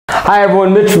Hi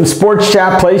everyone, Mitch from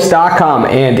SportsChatPlace.com,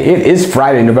 and it is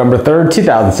Friday, November 3rd,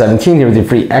 2017, here with your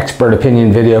free expert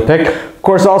opinion video pick. Of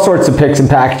course, all sorts of picks and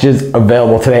packages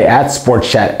available today at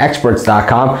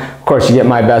SportsChatExperts.com. Of course, you get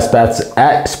my best bets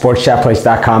at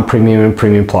SportsChatPlace.com, Premium and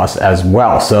Premium Plus as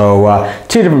well. So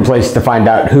two different places to find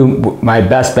out who my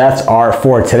best bets are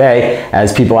for today,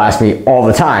 as people ask me all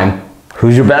the time,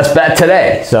 who's your best bet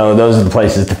today? So those are the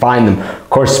places to find them. Of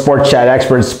course, Sports Chat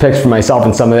Experts picks for myself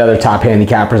and some of the other top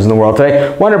handicappers in the world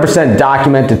today. 100%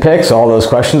 documented picks. All those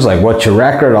questions like what's your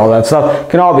record, all that stuff,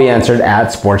 can all be answered at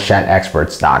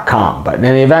SportsChatExperts.com. But in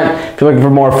any event, if you're looking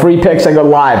for more free picks, I go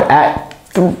live at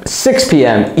 6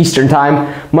 p.m. Eastern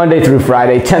Time, Monday through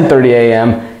Friday, 10:30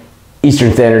 a.m.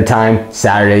 Eastern Standard Time,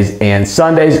 Saturdays and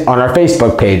Sundays on our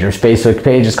Facebook page. Our Facebook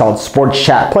page is called Sports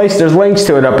Chat Place. There's links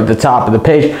to it up at the top of the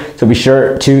page, so be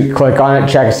sure to click on it,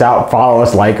 check us out, follow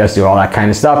us, like us, do all that kind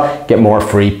of stuff, get more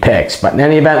free picks. But in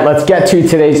any event, let's get to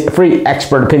today's free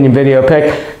expert opinion video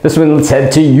pick. This one, let's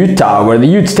head to Utah, where the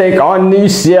Utes take on the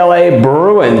UCLA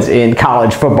Bruins in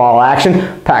college football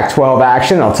action, Pac-12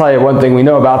 action. I'll tell you one thing we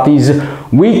know about these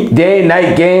weekday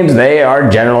night games: they are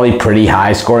generally pretty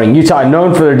high scoring. Utah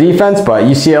known for their defense, but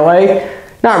UCLA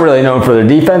not really known for their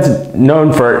defense,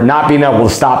 known for not being able to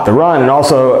stop the run, and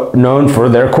also known for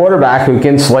their quarterback who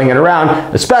can sling it around,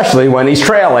 especially when he's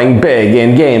trailing big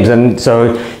in games. And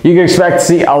so you can expect to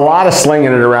see a lot of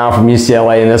slinging it around from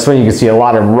UCLA in this one. You can see a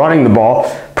lot of running the ball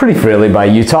pretty freely by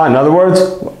Utah. In other words,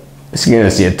 you're going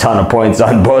to see a ton of points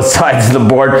on both sides of the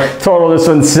board. Total, this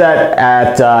one's set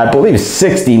at, I believe,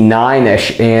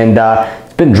 69-ish, and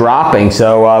it's been dropping.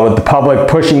 So with the public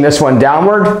pushing this one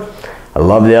downward, I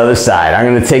love the other side. I'm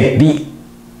going to take the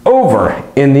over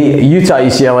in the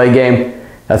Utah-UCLA game.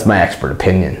 That's my expert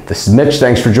opinion. This is Mitch.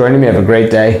 Thanks for joining me. Have a great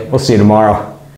day. We'll see you tomorrow.